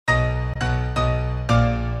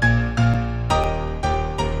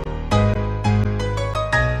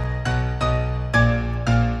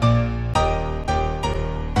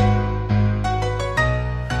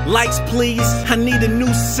Lights please, I need a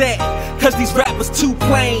new set, cause these rappers too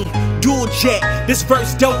plain. Dual jet, this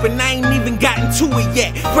verse dope and I ain't even gotten to it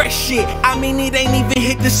yet. Fresh shit, I mean it ain't even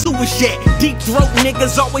hit the sewers yet. Deep throat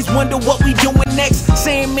niggas always wonder what we doing next.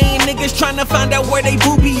 Saying mean niggas tryna find out where they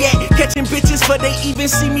booby at. Catching bitches for they even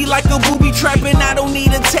see me like a booby trap. And I don't need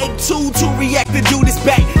a take two to react to do this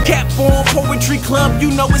back. Cap form, poetry club, you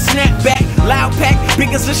know it's snapback. Loud pack, big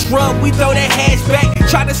as a shrub, we throw that hash back.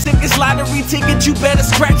 Try to sick this lottery ticket, you better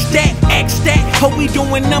scratch that. X that, hope we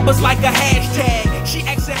doing numbers like a hashtag. She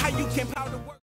asking how you